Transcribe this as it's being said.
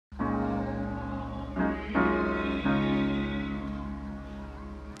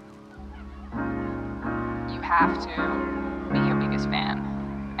have to be your biggest fan.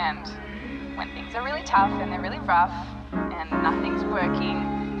 And when things are really tough and they're really rough and nothing's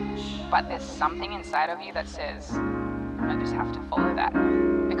working, but there's something inside of you that says, I just have to follow that.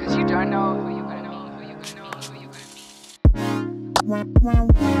 Because you don't know who you're going to be, who you're going to be, who you're going to be.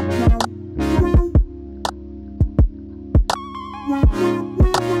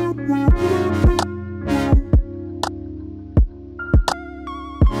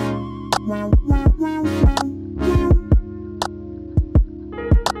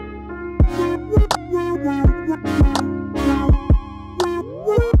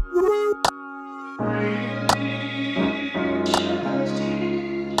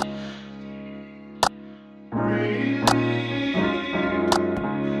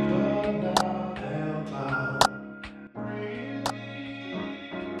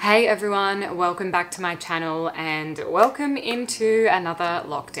 Hey everyone, welcome back to my channel and welcome into another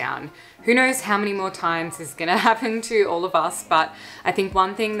lockdown. Who knows how many more times this is gonna happen to all of us, but I think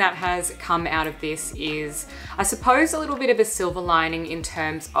one thing that has come out of this is, I suppose, a little bit of a silver lining in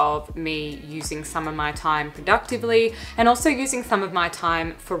terms of me using some of my time productively and also using some of my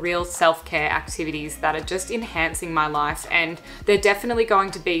time for real self-care activities that are just enhancing my life. And there are definitely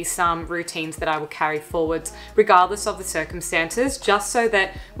going to be some routines that I will carry forwards regardless of the circumstances, just so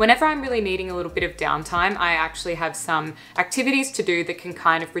that whenever I'm really needing a little bit of downtime, I actually have some activities to do that can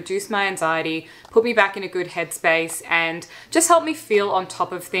kind of reduce my anxiety, put me back in a good headspace, and just help me feel on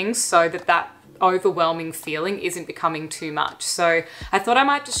top of things so that that overwhelming feeling isn't becoming too much. So I thought I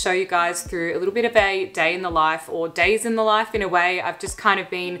might just show you guys through a little bit of a day in the life, or days in the life in a way. I've just kind of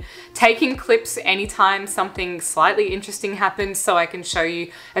been taking clips anytime something slightly interesting happens, so I can show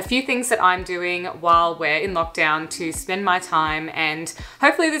you a few things that I'm doing while we're in lockdown to spend my time, and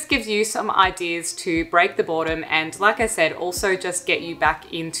hopefully this gives you some ideas to break the boredom and, like I said, also just get you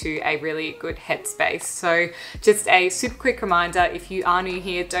back into a really good headspace. So just a super quick reminder, if you are new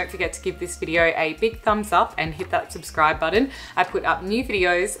here, don't forget to give this video a big thumbs up and hit that subscribe button. I put up new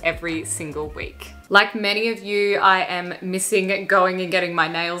videos every single week. Like many of you, I am missing going and getting my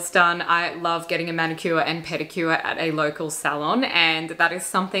nails done. I love getting a manicure and pedicure at a local salon, and that is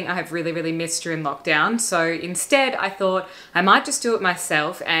something I have really missed during lockdown. So instead, I thought I might just do it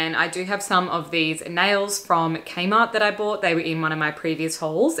myself, and I do have some of these nails from Kmart that I bought. They were in one of my previous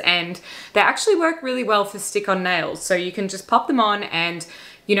hauls, and they actually work really well for stick-on nails. So you can just pop them on, and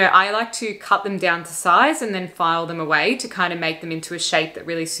you know, I like to cut them down to size and then file them away to kind of make them into a shape that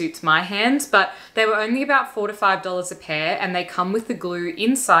really suits my hands. But they were only about $4 to $5 a pair, and they come with the glue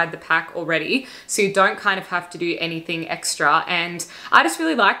inside the pack already, so you don't kind of have to do anything extra. And I just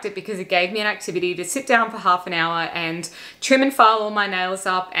really liked it because it gave me an activity to sit down for half an hour and trim and file all my nails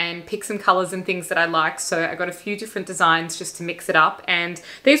up and pick some colors and things that I like. So I got a few different designs just to mix it up, and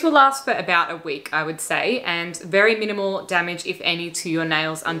these will last for about a week, I would say, and very minimal damage, if any, to your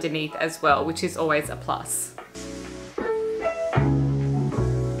nails underneath as well, which is always a plus.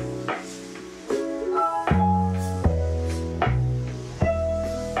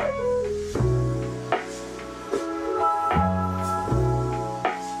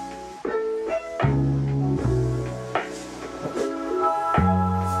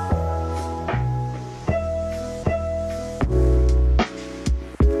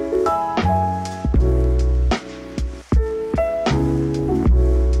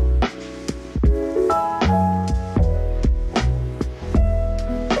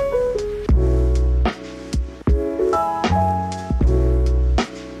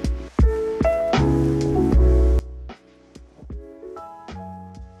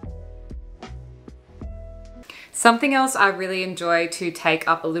 Something else I really enjoy to take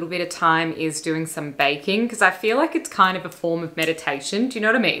up a little bit of time is doing some baking, because I feel like it's kind of a form of meditation. Do you know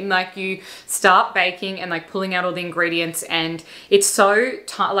what I mean? Like, you start baking and like pulling out all the ingredients, and it's so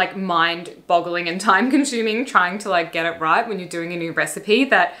like mind-boggling and time-consuming trying to like get it right when you're doing a new recipe,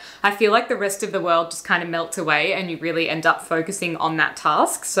 that I feel like the rest of the world just kind of melts away and you really end up focusing on that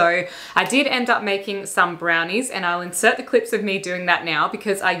task. So I did end up making some brownies, and I'll insert the clips of me doing that now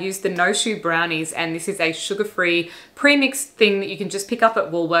because I used the No Shoe brownies, and this is a sugar-free pre-mixed thing that you can just pick up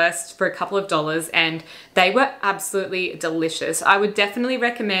at Woolworths for a couple of dollars, and they were absolutely delicious. I would definitely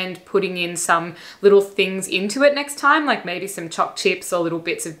recommend putting in some little things into it next time, like maybe some choc chips or little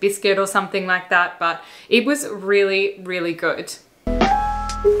bits of biscuit or something like that, but it was really good.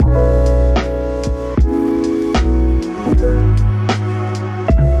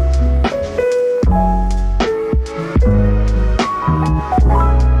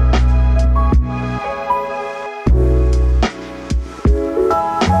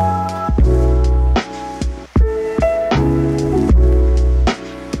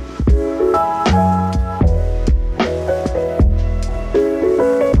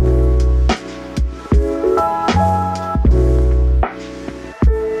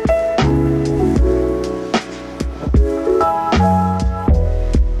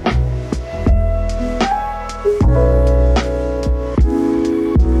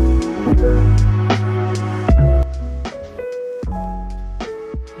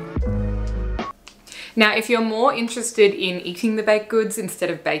 Now, if you're more interested in eating the baked goods instead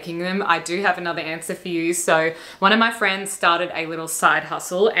of baking them, I do have another answer for you. So one of my friends started a little side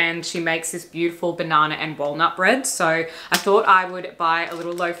hustle and she makes this beautiful banana and walnut bread. So I thought I would buy a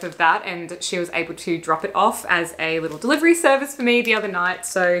little loaf of that, and she was able to drop it off as a little delivery service for me the other night.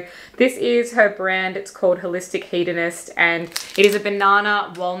 So this is her brand. It's called Holistic Hedonist, and it is a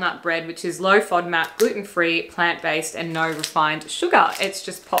banana walnut bread, which is low FODMAP, gluten-free, plant-based, and no refined sugar. It's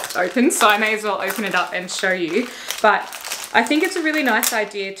just popped open, so I may as well open it up and show you. But I think it's a really nice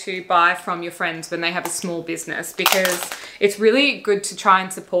idea to buy from your friends when they have a small business, because it's really good to try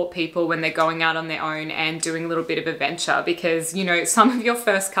and support people when they're going out on their own and doing a little bit of a venture, because, you know, some of your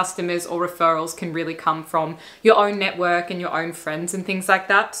first customers or referrals can really come from your own network and your own friends and things like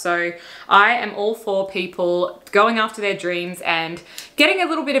that. So I am all for people going after their dreams and getting a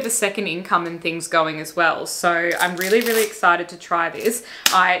little bit of a second income and things going as well. So I'm really, really excited to try this.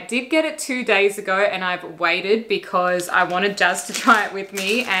 I did get it 2 days ago and I've waited because I wanted Jazz to try it with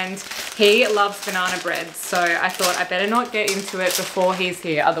me, and he loves banana bread. So I thought I better not get into it before he's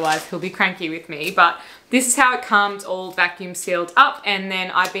here, otherwise he'll be cranky with me. But this is how it comes, all vacuum sealed up, and then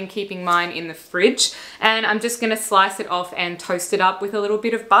I've been keeping mine in the fridge, and I'm just gonna slice it off and toast it up with a little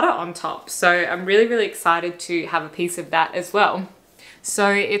bit of butter on top. So I'm really, really excited to have a piece of that as well. So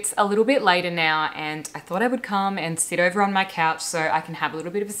it's a little bit later now, and I thought I would come and sit over on my couch so I can have a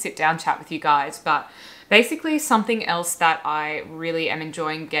little bit of a sit down chat with you guys. But basically something else that I really am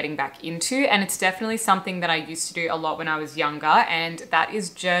enjoying getting back into, and it's definitely something that I used to do a lot when I was younger, and that is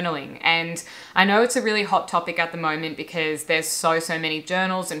journaling. And I know it's a really hot topic at the moment because there's so many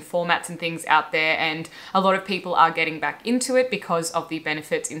journals and formats and things out there, and a lot of people are getting back into it because of the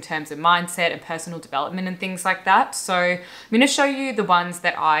benefits in terms of mindset and personal development and things like that. So I'm going to show you the ones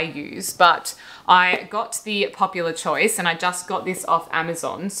that I use, but I got the popular choice and I just got this off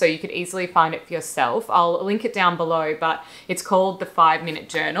Amazon, so you could easily find it for yourself. I'll link it down below, but it's called the 5-Minute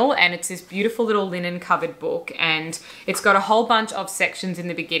Journal, and it's this beautiful little linen covered book, and it's got a whole bunch of sections in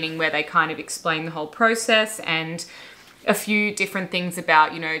the beginning where they kind of explain the whole process and a few different things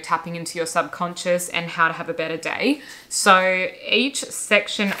about, you know, tapping into your subconscious and how to have a better day. So each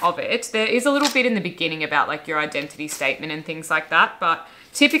section of it, there is a little bit in the beginning about like your identity statement and things like that, but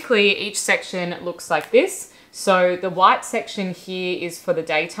typically each section looks like this. So the white section here is for the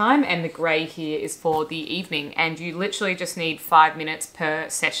daytime and the grey here is for the evening, and you literally just need 5 minutes per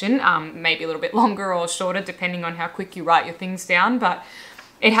session, maybe a little bit longer or shorter depending on how quick you write your things down. But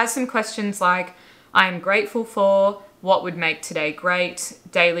it has some questions like, I am grateful for, what would make today great,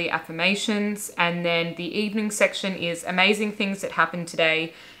 daily affirmations, and then the evening section is amazing things that happened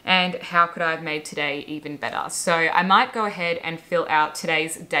today and how could I have made today even better. So I might go ahead and fill out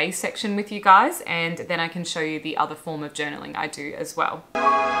today's day section with you guys, and then I can show you the other form of journaling I do as well.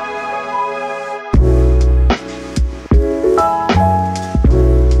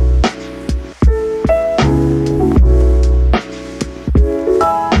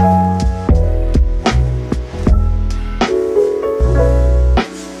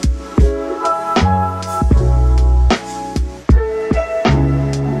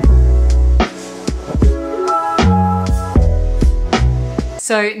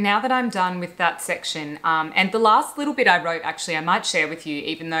 So now that I'm done with that section, and the last little bit I wrote, actually, I might share with you,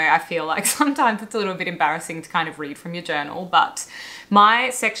 even though I feel like sometimes it's a little bit embarrassing to kind of read from your journal, but my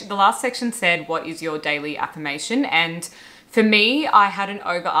section, the last section said, what is your daily affirmation? And for me, I had an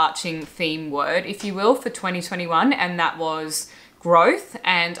overarching theme word, if you will, for 2021, and that was growth.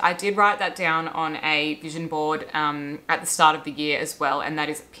 And I did write that down on a vision board at the start of the year as well, and that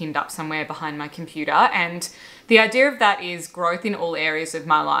is pinned up somewhere behind my computer. And the idea of that is growth in all areas of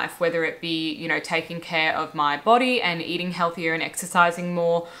my life, whether it be, you know, taking care of my body and eating healthier and exercising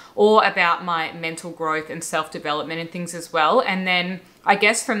more, or about my mental growth and self-development and things as well. And then I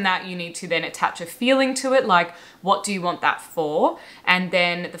guess from that, you need to then attach a feeling to it, like what do you want that for? And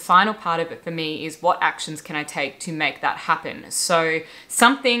then the final part of it for me is what actions can I take to make that happen? So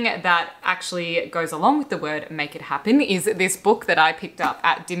something that actually goes along with the word make it happen is this book that I picked up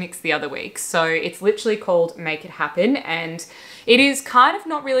at Dimmicks the other week. So it's literally called Make It Happen, and it is kind of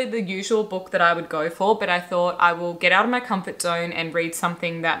not really the usual book that I would go for, but I thought I will get out of my comfort zone and read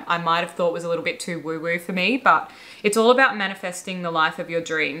something that I might have thought was a little bit too woo-woo for me, but it's all about manifesting the life of your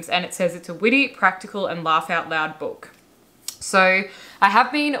dreams. And it says it's a witty, practical, and laugh out loud book. So I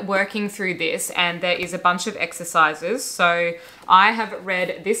have been working through this, and there is a bunch of exercises. So I have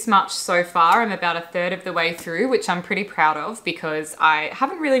read this much so far. I'm about a third of the way through, which I'm pretty proud of because I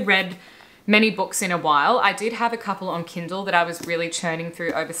haven't really read many books in a while. I did have a couple on Kindle that I was really churning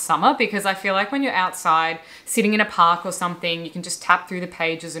through over summer, because I feel like when you're outside sitting in a park or something, you can just tap through the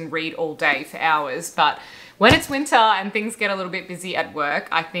pages and read all day for hours. But when it's winter and things get a little bit busy at work,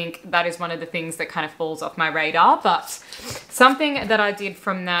 I think that is one of the things that kind of falls off my radar. But something that I did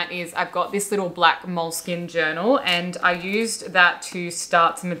from that is I've got this little black moleskin journal, and I used that to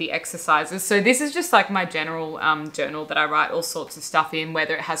start some of the exercises. So this is just like my general journal that I write all sorts of stuff in,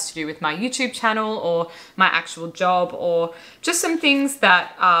 whether it has to do with my YouTube channel or my actual job, or just some things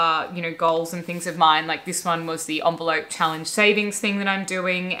that are, you know, goals and things of mine. Like this one was the envelope challenge savings thing that I'm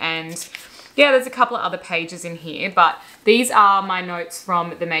doing, and yeah, there's a couple of other pages in here, but these are my notes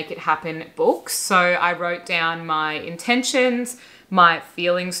from the Make It Happen book. So I wrote down my intentions, my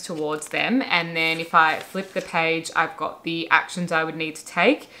feelings towards them, and then if I flip the page, I've got the actions I would need to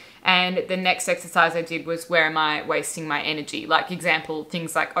take. And the next exercise I did was, where am I wasting my energy? Like example,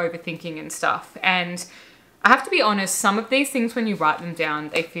 things like overthinking and stuff. And I have to be honest, some of these things, when you write them down,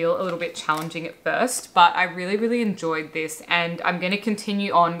 they feel a little bit challenging at first, but I really, really enjoyed this, and I'm going to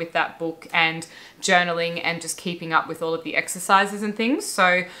continue on with that book and journaling and just keeping up with all of the exercises and things.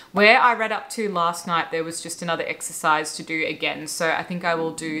 So where I read up to last night, there was just another exercise to do again. So I think I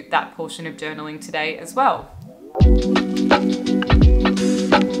will do that portion of journaling today as well.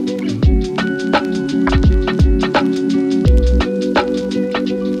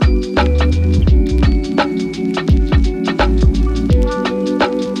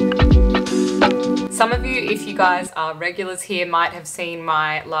 Some of you, if you guys are regulars here, might have seen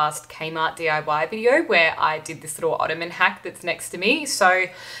my last Kmart DIY video where I did this little ottoman hack that's next to me. So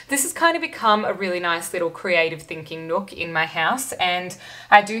this has kind of become a really nice little creative thinking nook in my house, and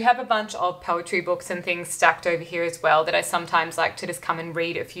I do have a bunch of poetry books and things stacked over here as well that I sometimes like to just come and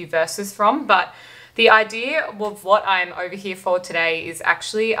read a few verses from. But the idea of what I'm over here for today is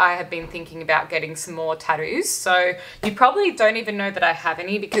actually, I have been thinking about getting some more tattoos. So you probably don't even know that I have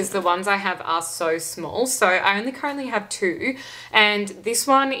any, because the ones I have are so small. So I only currently have 2. And this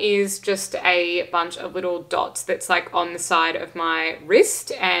one is just a bunch of little dots that's like on the side of my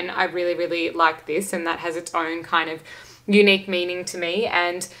wrist. And I really, really like this. And that has its own kind of unique meaning to me.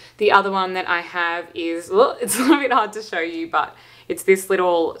 And the other one that I have is, well, it's a little bit hard to show you, but it's this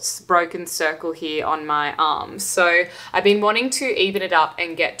little broken circle here on my arm. So I've been wanting to even it up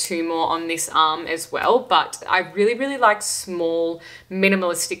and get 2 more on this arm as well. But I really, really like small,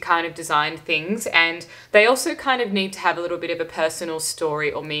 minimalistic kind of designed things. And they also kind of need to have a little bit of a personal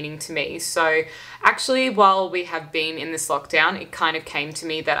story or meaning to me. So actually, while we have been in this lockdown, it kind of came to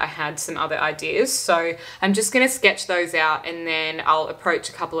me that I had some other ideas. So I'm just going to sketch those out, and then I'll approach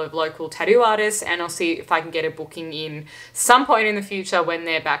a couple of local tattoo artists, and I'll see if I can get a booking in some point in the future when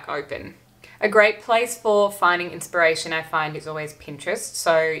they're back open. A great place for finding inspiration, I find, is always Pinterest.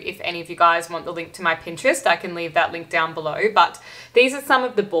 So if any of you guys want the link to my Pinterest, I can leave that link down below. But these are some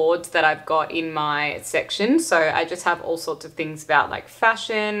of the boards that I've got in my section. So I just have all sorts of things about like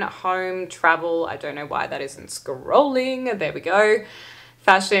fashion, home, travel. I don't know why that isn't scrolling. There we go.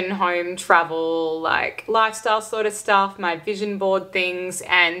 Fashion, home, travel, like lifestyle sort of stuff, my vision board things.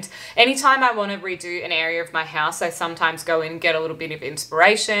 And anytime I want to redo an area of my house, I sometimes go in and get a little bit of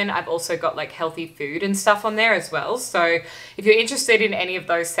inspiration. I've also got like healthy food and stuff on there as well. So if you're interested in any of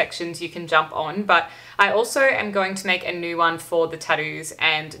those sections, you can jump on. But I also am going to make a new one for the tattoos,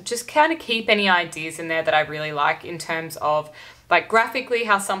 and just kind of keep any ideas in there that I really like in terms of like graphically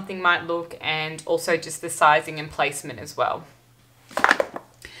how something might look, and also just the sizing and placement as well.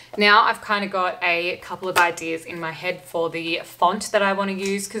 Now I've kind of got a couple of ideas in my head for the font that I want to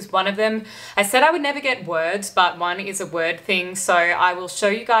use, because one of them, I said I would never get words, but one is a word thing. So I will show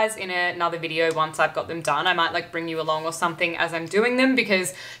you guys in another video once I've got them done. I might like bring you along or something as I'm doing them,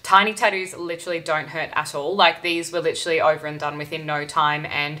 because tiny tattoos literally don't hurt at all. Like these were literally over and done within no time,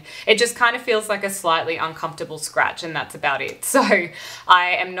 and it just kind of feels like a slightly uncomfortable scratch, and that's about it. So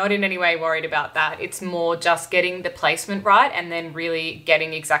I am not in any way worried about that. It's more just getting the placement right, and then really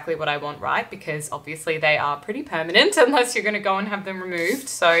getting exactly what I want right, because obviously they are pretty permanent unless you're going to go and have them removed.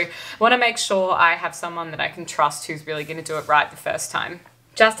 So I want to make sure I have someone that I can trust who's really going to do it right the first time.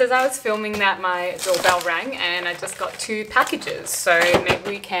 Just as I was filming that, my doorbell rang, and I just got 2 packages. So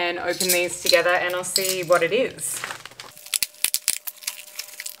maybe we can open these together and I'll see what it is.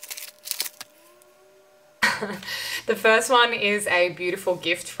 The first one is a beautiful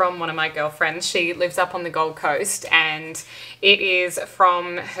gift from one of my girlfriends. She lives up on the Gold Coast and it is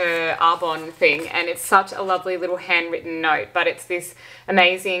from her Arbonne thing, and it's such a lovely little handwritten note, but it's this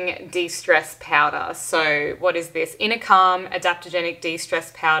amazing de-stress powder. So what is this? Inner Calm Adaptogenic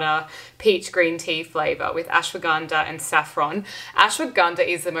De-Stress Powder, peach green tea flavor with ashwagandha and saffron. Ashwagandha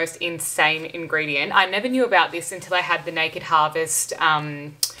is the most insane ingredient. I never knew about this until I had the Naked Harvest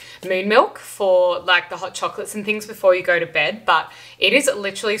moon milk for like the hot chocolates and things before you go to bed, but it is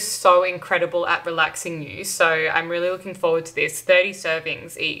literally so incredible at relaxing you. So I'm really looking forward to this. 30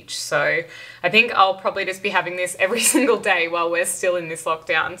 servings each, so I think I'll probably just be having this every single day while we're still in this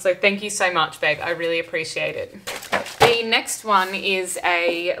lockdown. So thank you so much, babe. I really appreciate it. The next one is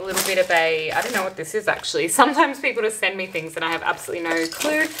a little bit of a, I don't know what this is actually. Sometimes people just send me things and I have absolutely no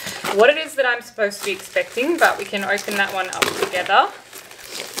clue what it is that I'm supposed to be expecting, but we can open that one up together.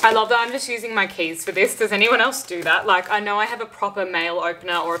 I love that I'm just using my keys for this. Does anyone else do that? Like, I know I have a proper mail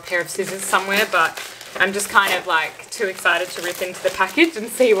opener or a pair of scissors somewhere, but I'm just kind of like too excited to rip into the package and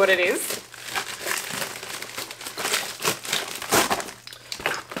see what it is.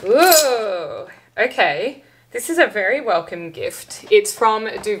 Ooh, okay. This is a very welcome gift. It's from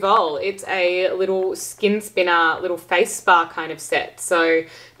Duval. It's a little skin spinner, little face spa kind of set. So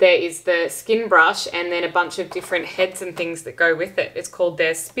there is the skin brush and then a bunch of different heads and things that go with it. It's called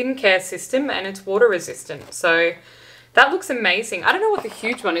their Spin Care System and it's water resistant. So that looks amazing. I don't know what the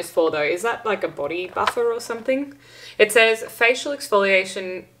huge one is for though. Is that like a body buffer or something? It says facial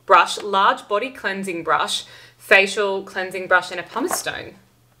exfoliation brush, large body cleansing brush, facial cleansing brush and a pumice stone.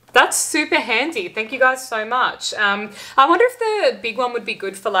 That's super handy. Thank you guys so much. I wonder if the big one would be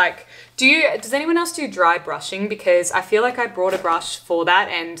good for like, does anyone else do dry brushing? Because I feel like I brought a brush for that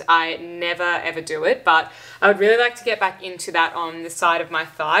and I never ever do it, but I would really like to get back into that on the side of my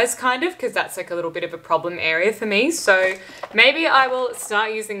thighs kind of, because that's like a little bit of a problem area for me. So maybe I will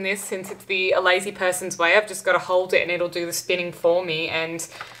start using this since it's a lazy person's way. I've just got to hold it and it'll do the spinning for me and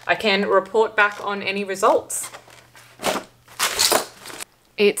I can report back on any results.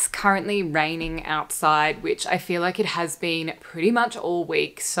 It's currently raining outside, which I feel like it has been pretty much all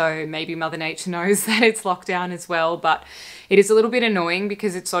week. So maybe Mother Nature knows that it's lockdown as well, but it is a little bit annoying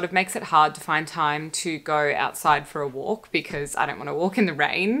because it sort of makes it hard to find time to go outside for a walk because I don't want to walk in the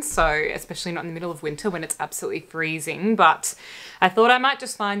rain. So especially not in the middle of winter when it's absolutely freezing, but I thought I might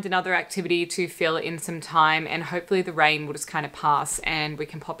just find another activity to fill in some time and hopefully the rain will just kind of pass and we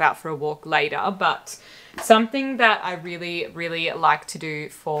can pop out for a walk later. But something that I really, really like to do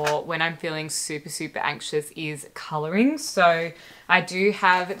for when I'm feeling super, super anxious is colouring. So I do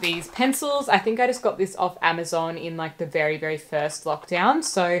have these pencils. I think I just got this off Amazon in like the very, very first lockdown.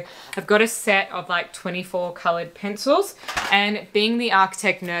 So I've got a set of like 24 coloured pencils, and being the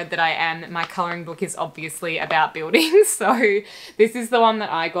architect nerd that I am, my colouring book is obviously about buildings. So this is the one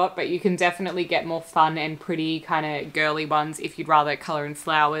that I got, but you can definitely get more fun and pretty kind of girly ones if you'd rather colour in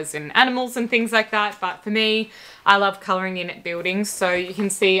flowers and animals and things like that. But for me, I love colouring in buildings, so you can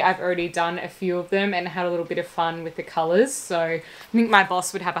see I've already done a few of them and had a little bit of fun with the colours. So I think my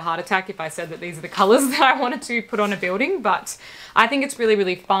boss would have a heart attack if I said that these are the colours that I wanted to put on a building, but I think it's really,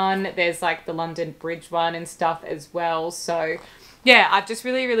 really fun. There's like the London Bridge one and stuff as well. So yeah, I've just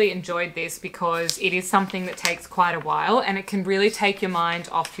really, really enjoyed this because it is something that takes quite a while and it can really take your mind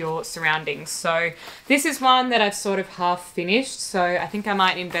off your surroundings. So this is one that I've sort of half finished. So I think I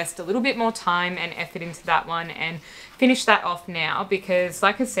might invest a little bit more time and effort into that one and finish that off now because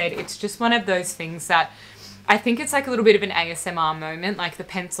like I said, it's just one of those things that I think it's like a little bit of an ASMR moment, like the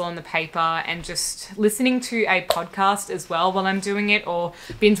pencil and the paper and just listening to a podcast as well while I'm doing it or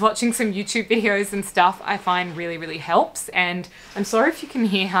binge watching some YouTube videos and stuff I find really, really helps. And I'm sorry if you can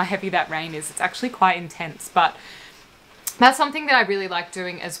hear how heavy that rain is. It's actually quite intense, but that's something that I really like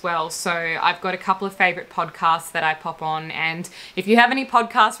doing as well. So I've got a couple of favorite podcasts that I pop on, and if you have any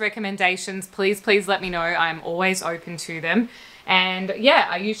podcast recommendations, please, please let me know. I'm always open to them. And yeah,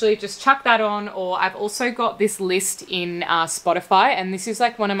 I usually just chuck that on, or I've also got this list in Spotify, and this is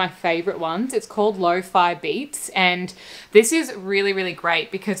like one of my favorite ones. It's called Lo-Fi Beats, and this is really, really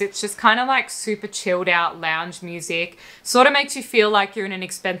great because it's just kind of like super chilled out lounge music. Sort of makes you feel like you're in an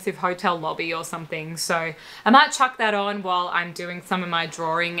expensive hotel lobby or something. So I might chuck that on while I'm doing some of my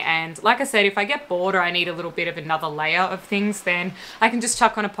drawing. And like I said, if I get bored or I need a little bit of another layer of things, then I can just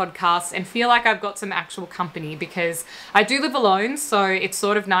chuck on a podcast and feel like I've got some actual company because I do live alone. So it's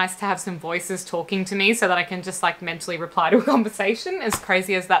sort of nice to have some voices talking to me so that I can just like mentally reply to a conversation, as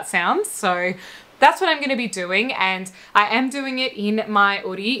crazy as that sounds. So that's what I'm going to be doing, and I am doing it in my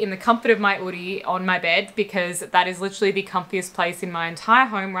uri, in the comfort of my uri on my bed, because that is literally the comfiest place in my entire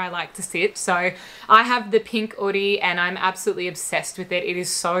home where I like to sit. So I have the pink uri and I'm absolutely obsessed with it. It is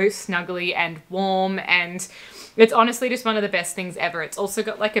so snuggly and warm, and it's honestly just one of the best things ever. It's also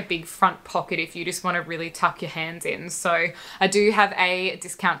got like a big front pocket if you just want to really tuck your hands in. So I do have a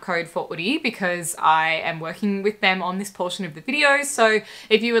discount code for uri because I am working with them on this portion of the video. So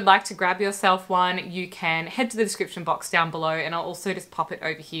if you would like to grab yourself one, you can head to the description box down below, and I'll also just pop it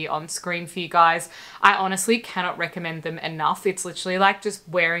over here on screen for you guys. I honestly cannot recommend them enough. It's literally like just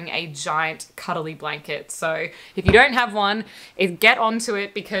wearing a giant cuddly blanket. So if you don't have one, get onto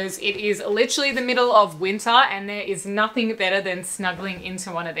it, because it is literally the middle of winter and there is nothing better than snuggling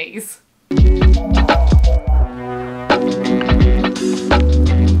into one of these.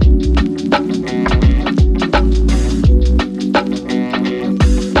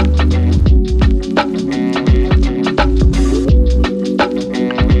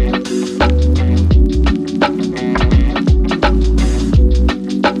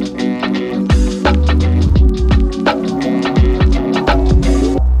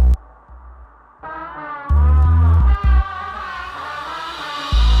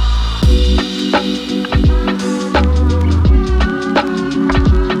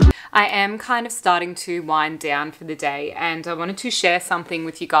 I am kind of starting to wind down for the day, and I wanted to share something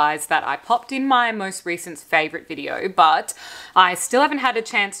with you guys that I popped in my most recent favorite video, but I still haven't had a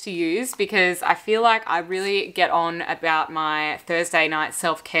chance to use because I feel like I really get on about my Thursday night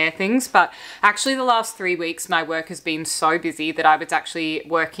self-care things. But actually the last 3 weeks my work has been so busy that I was actually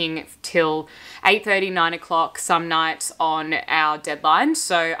working till 8:30, 9 o'clock some nights on our deadline.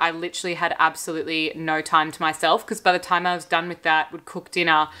 So I literally had absolutely no time to myself, because by the time I was done with that, would cook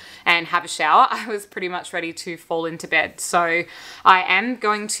dinner and have a shower, I was pretty much ready to fall into bed. So I am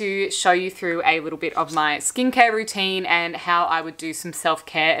going to show you through a little bit of my skincare routine and how I would do some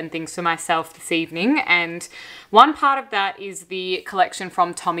self-care and things for myself this evening. And one part of that is the collection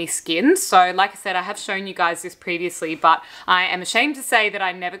from Tommy Skin. So like I said, I have shown you guys this previously, but I am ashamed to say that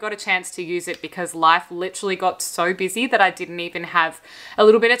I never got a chance to use it because life literally got so busy that I didn't even have a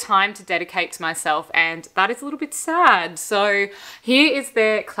little bit of time to dedicate to myself, and that is a little bit sad. So here is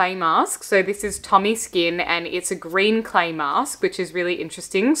their clay mask. So this is Tommy Skin and it's a green clay mask, which is really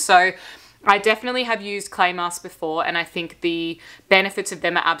interesting. So I definitely have used clay masks before, and I think the benefits of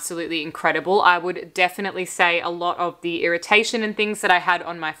them are absolutely incredible. I would definitely say a lot of the irritation and things that I had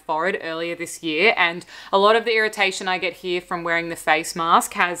on my forehead earlier this year, and a lot of the irritation I get here from wearing the face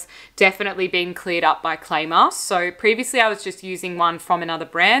mask, has definitely been cleared up by clay masks. So previously I was just using one from another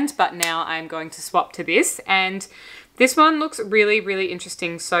brand, but now I'm going to swap to this, and this one looks really, really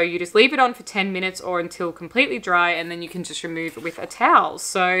interesting. So you just leave it on for 10 minutes or until completely dry, and then you can just remove it with a towel.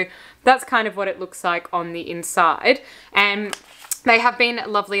 So that's kind of what it looks like on the inside. And they have been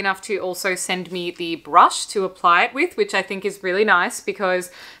lovely enough to also send me the brush to apply it with, which I think is really nice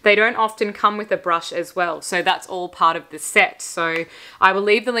because they don't often come with a brush as well. So that's all part of the set. So I will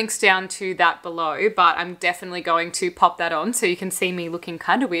leave the links down to that below, but I'm definitely going to pop that on so you can see me looking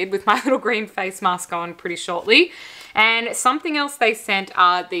kind of weird with my little green face mask on pretty shortly. And something else they sent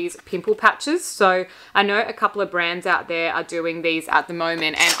are these pimple patches. So I know a couple of brands out there are doing these at the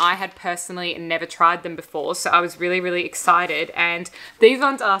moment, and I had personally never tried them before. So I was really, really excited. And these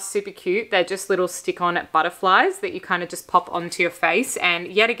ones are super cute. They're just little stick-on butterflies that you kind of just pop onto your face, and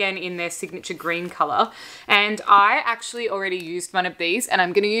yet again in their signature green color. And I actually already used one of these, and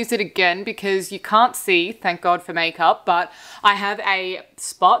I'm going to use it again because you can't see, thank God for makeup, but I have a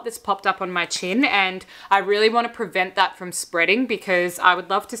spot that's popped up on my chin, and I really want to prevent that from spreading, because I would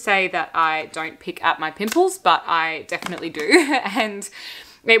love to say that I don't pick at my pimples, but I definitely do. And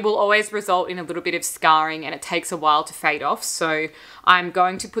it will always result in a little bit of scarring, and it takes a while to fade off. So I'm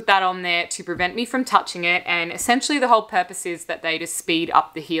going to put that on there to prevent me from touching it. And essentially the whole purpose is that they just speed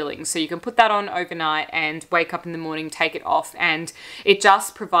up the healing. So you can put that on overnight and wake up in the morning, take it off, and it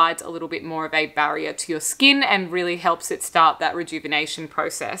just provides a little bit more of a barrier to your skin and really helps it start that rejuvenation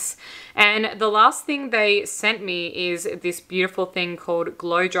process. And the last thing they sent me is this beautiful thing called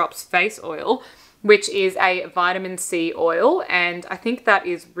Glow Drops Face Oil, which is a vitamin C oil, and I think that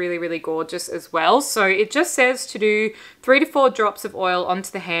is really, really gorgeous as well. So it just says to do 3 to 4 drops of oil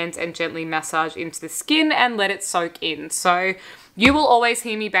onto the hands and gently massage into the skin and let it soak in. So you will always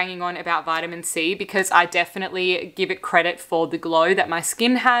hear me banging on about vitamin C because I definitely give it credit for the glow that my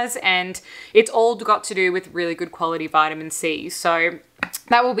skin has, and it's all got to do with really good quality vitamin C. So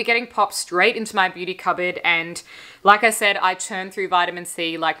that will be getting popped straight into my beauty cupboard. And like I said, I churn through vitamin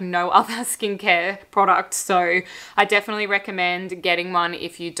C like no other skincare product. So I definitely recommend getting one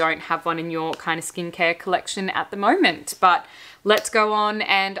if you don't have one in your kind of skincare collection at the moment. But let's go on,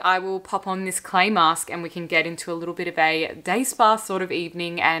 and I will pop on this clay mask and we can get into a little bit of a day spa sort of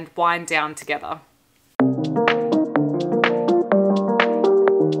evening and wind down together.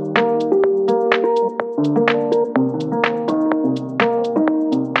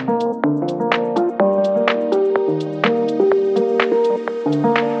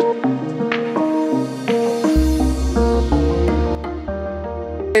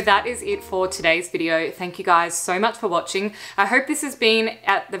 So that is it for today's video. Thank you guys so much for watching. I hope this has been,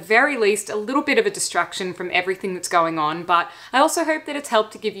 at the very least, a little bit of a distraction from everything that's going on, but I also hope that it's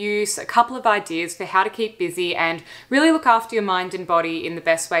helped to give you a couple of ideas for how to keep busy and really look after your mind and body in the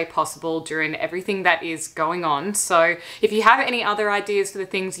best way possible during everything that is going on. So if you have any other ideas for the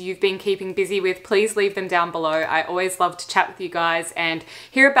things you've been keeping busy with, please leave them down below. I always love to chat with you guys and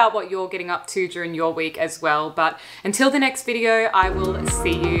hear about what you're getting up to during your week as well. But until the next video, I will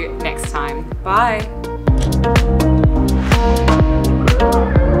see you next time. Bye.